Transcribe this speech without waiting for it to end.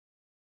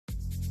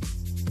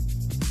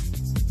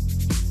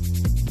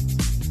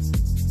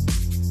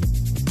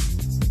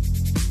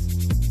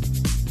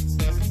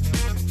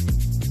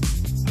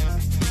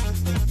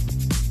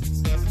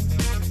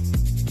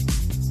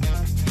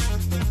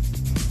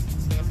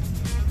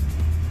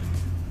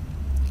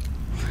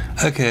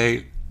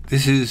Okay,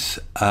 this is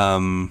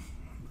Power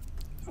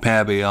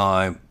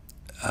BI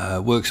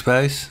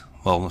Workspace.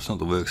 Well, it's not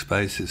the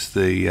Workspace; it's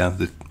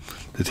the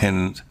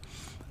tenant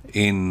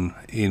in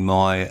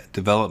my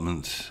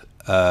development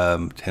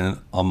tenant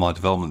on my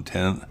development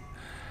tenant,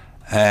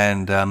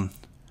 and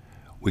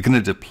we're going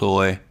to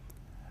deploy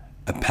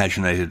a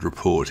paginated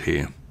report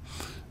here.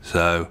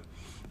 So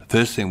the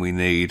first thing we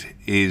need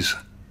is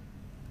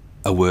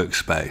a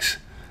workspace.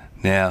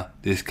 Now,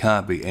 this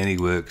can't be any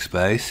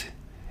workspace.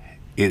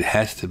 It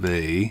has to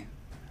be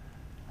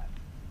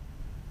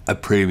a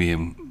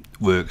premium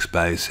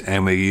workspace,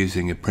 and we're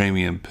using a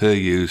premium per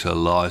user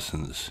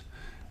license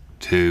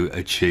to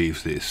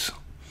achieve this.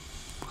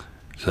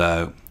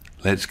 So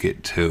let's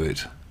get to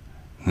it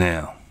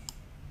now.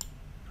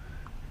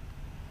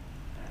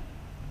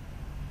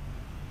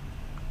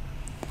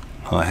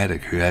 I had to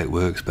create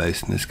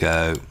workspace, and let's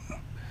go.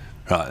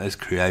 Right, let's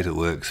create a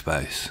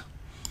workspace,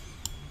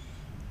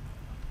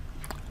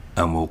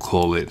 and we'll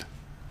call it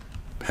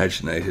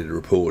Paginated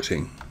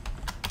Reporting.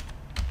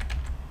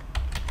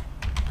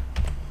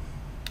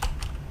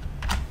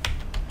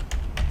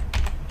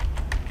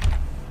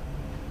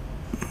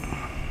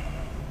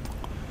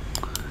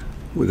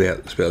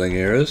 Without spelling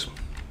errors.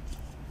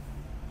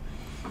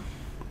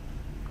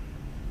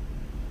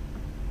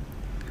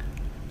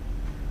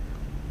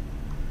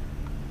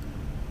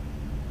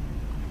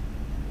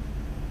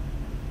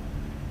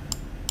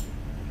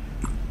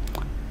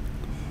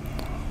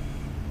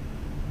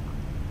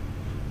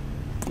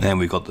 And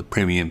we've got the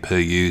premium per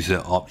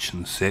user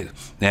option set.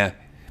 Now,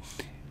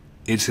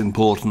 it's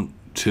important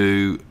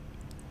to,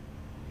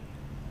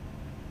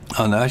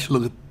 actually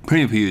look, the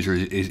premium per user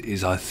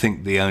is I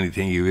think the only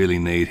thing you really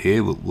need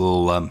here.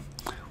 We'll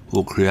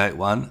create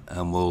one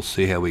and we'll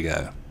see how we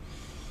go.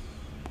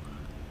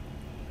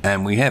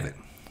 And we have it.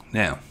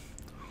 Now,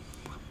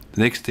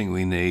 the next thing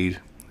we need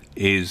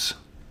is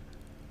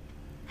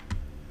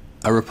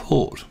a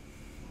report.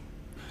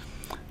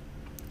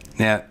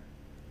 Now,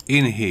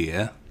 in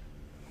here,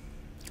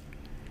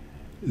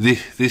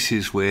 this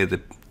is where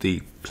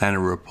the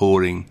planner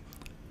reporting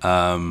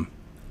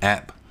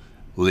app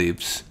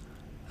lives,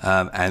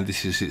 and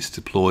this is its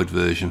deployed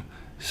version.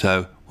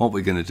 So what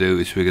we're going to do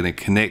is we're going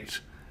to connect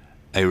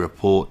a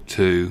report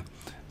to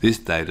this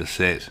data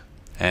set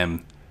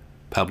and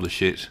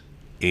publish it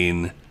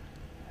in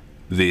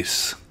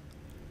this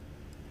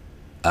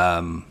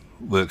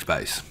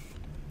workspace.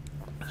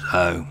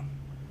 So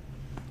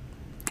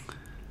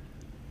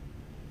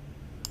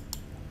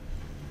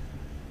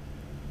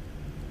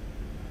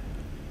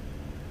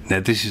now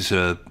this is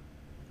a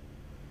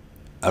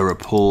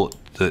report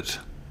that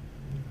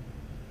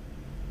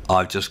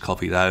I've just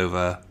copied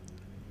over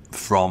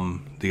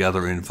from the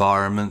other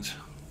environment,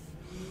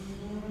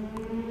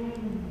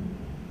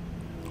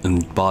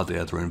 and by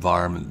the other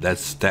environment,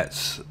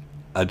 that's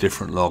a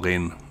different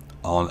login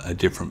on a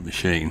different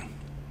machine.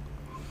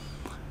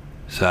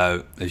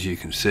 So as you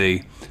can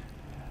see,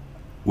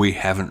 we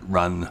haven't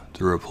run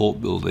the report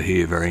builder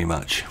here very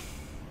much.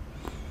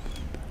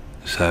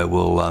 So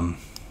we'll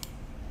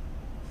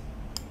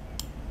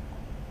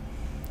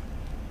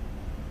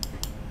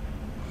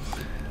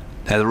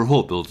now the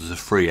report builder is a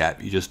free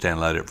app. You just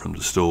download it from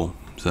the store.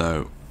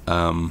 So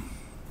no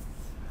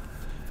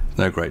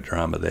great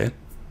drama there.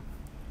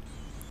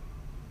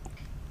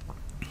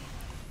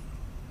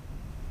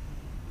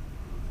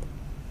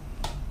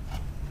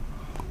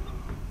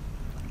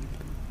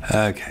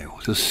 Okay, we'll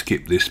just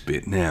skip this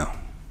bit now.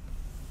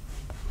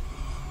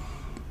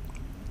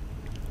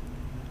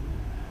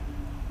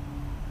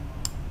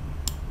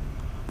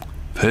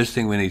 First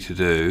thing we need to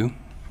do,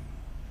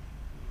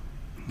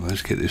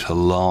 let's get this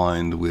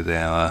aligned with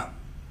our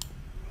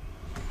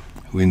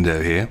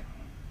window here.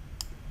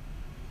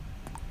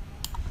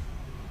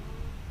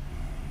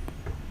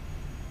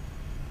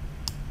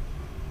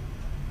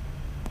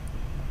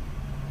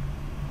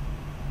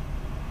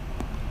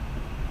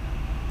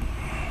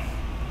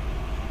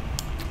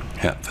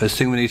 Yeah, first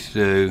thing we need to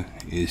do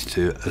is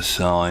to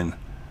assign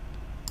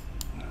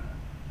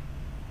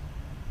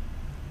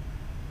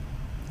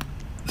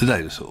the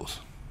data source.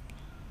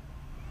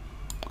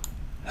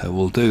 So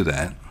we'll do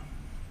that.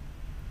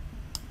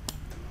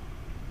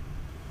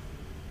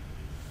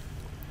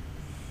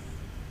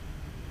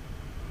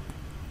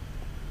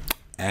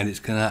 And it's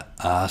going to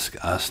ask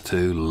us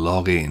to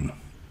log in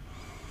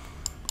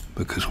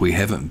because we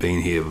haven't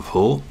been here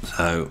before.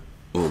 So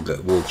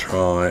we'll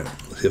try,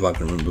 see if I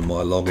can remember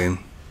my login.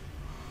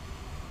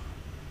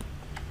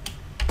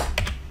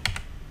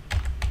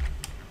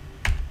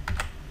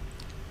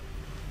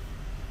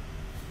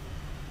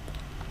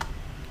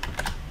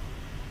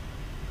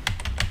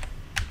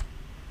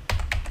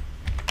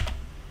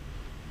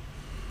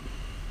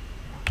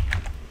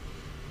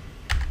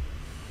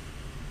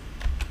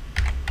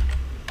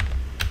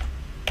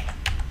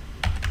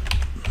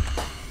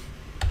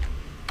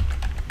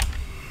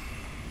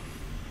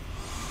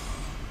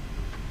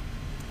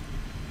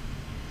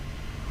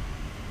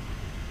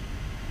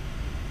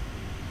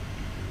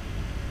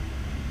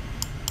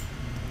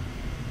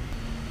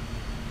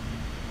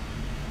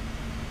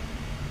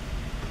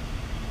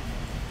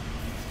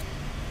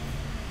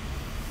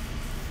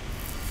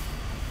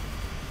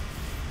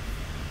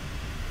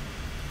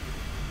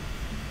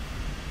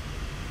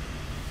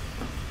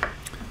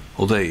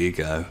 Well, there you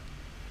go.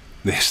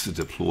 There's the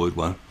deployed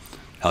one.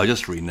 I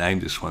just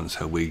renamed this one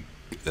so we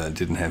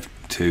didn't have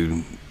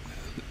to,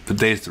 but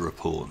there's the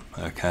report.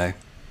 Okay,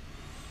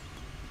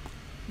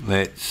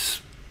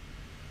 let's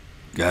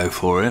go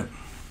for it,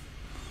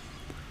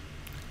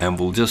 and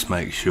we'll just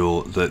make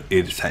sure that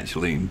it's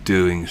actually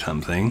doing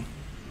something.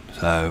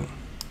 So,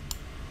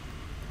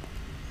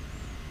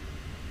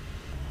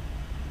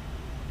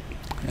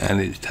 and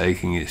it's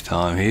taking its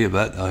time here,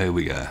 but oh, here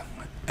we go.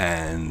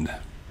 And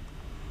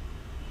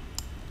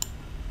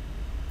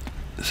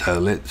so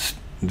let's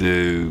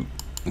do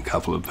a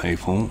couple of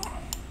people,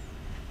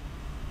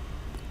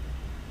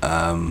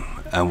 and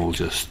we'll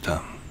just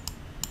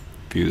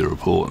view the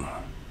report.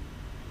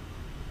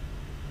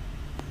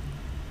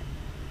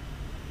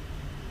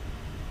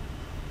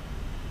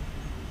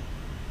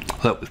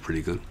 That was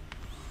pretty good,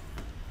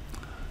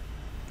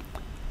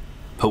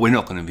 but we're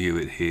not going to view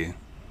it here.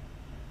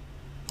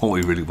 What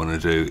we really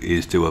want to do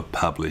is do a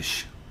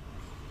publish.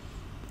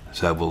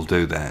 So we'll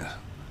do that,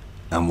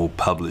 and we'll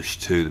publish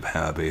to the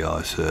Power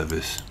BI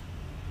service.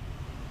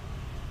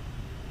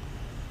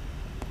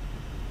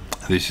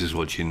 This is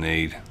what you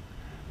need: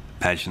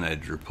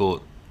 paginated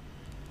report.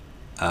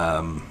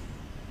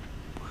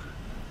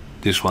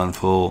 This one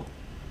for,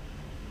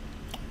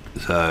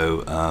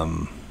 so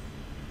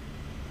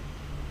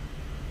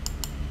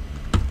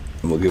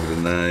we'll give it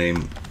a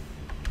name.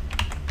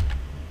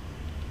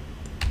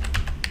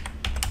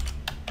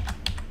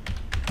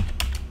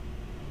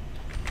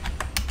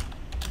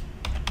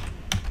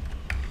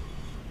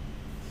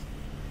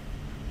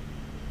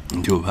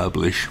 And do a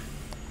publish.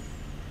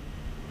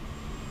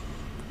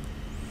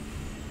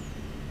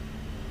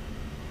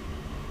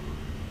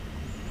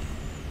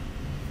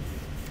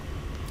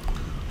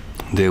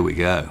 There we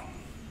go.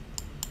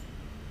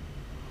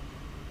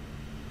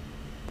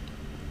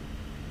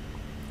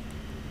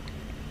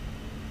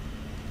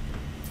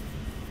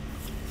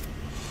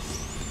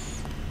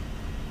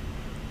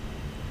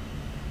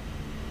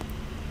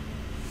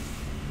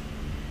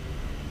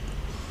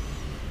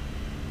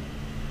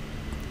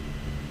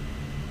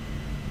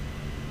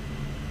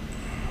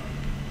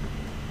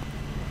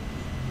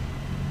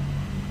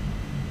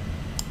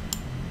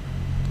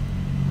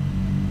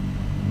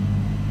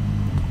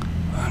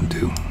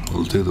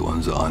 We'll do the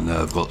ones that I know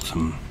have got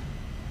some.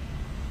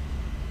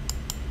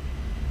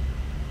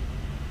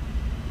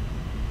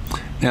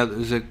 Now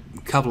there's a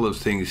couple of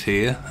things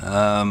here.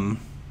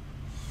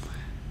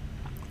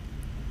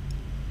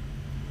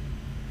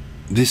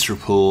 This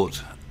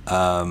report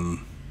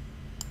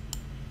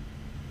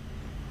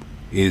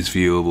is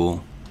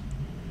viewable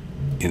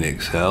in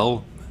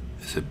Excel.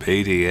 It's a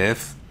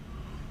PDF,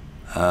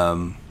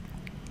 and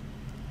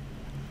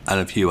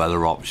a few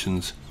other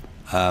options.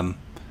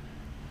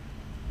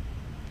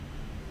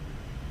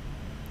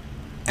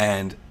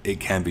 And it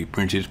can be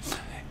printed.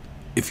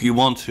 If you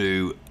want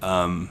to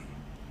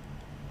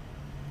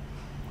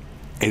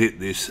edit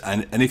this,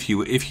 and if you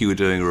were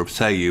doing, or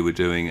say you were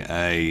doing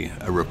a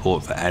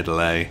report for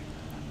Adelaide,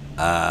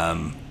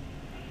 I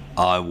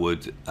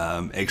would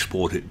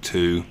export it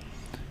to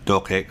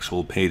docx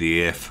or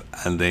PDF,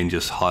 and then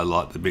just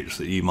highlight the bits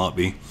that you might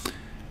be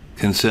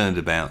concerned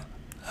about.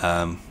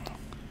 I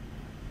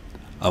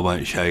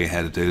won't show you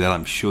how to do that.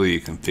 I'm sure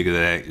you can figure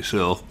that out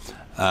yourself.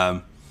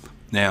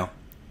 Now,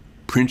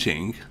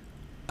 printing,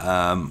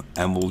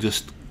 and we'll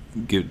just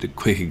give the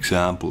quick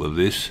example of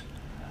this.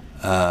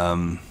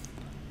 Now,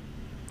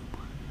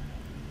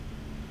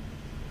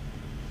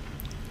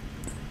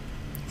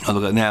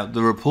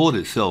 the report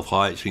itself,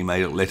 I actually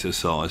made it letter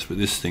size, but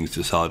this thing's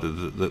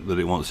decided that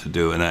it wants to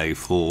do an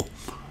A4.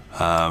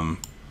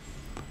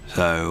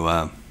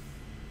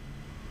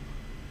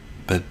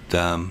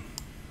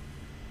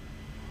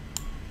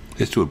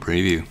 Let's do a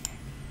preview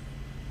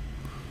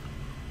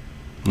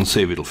and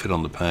see if it'll fit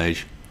on the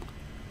page.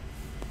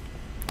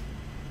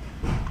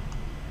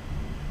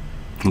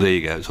 There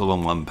you go, it's all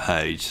on one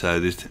page. So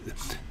this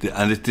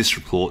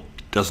report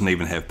doesn't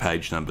even have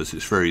page numbers.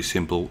 It's very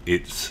simple.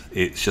 It's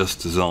just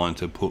designed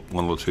to put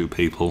one or two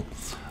people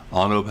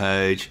on a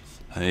page,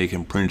 and you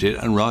can print it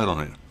and write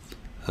on it.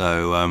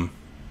 So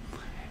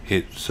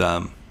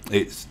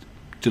it's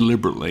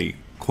deliberately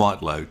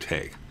quite low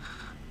tech,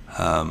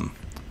 but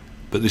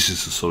this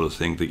is the sort of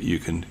thing that you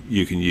can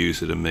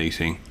use at a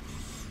meeting.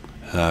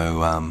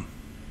 So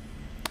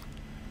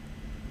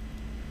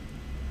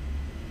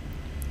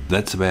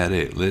that's about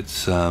it.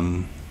 Let's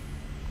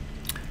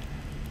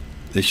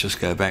just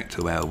go back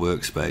to our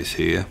workspace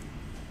here,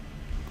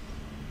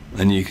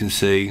 and you can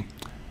see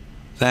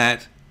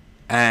that,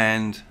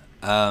 and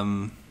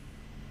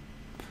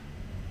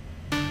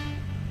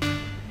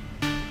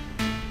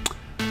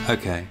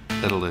okay,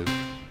 that'll do.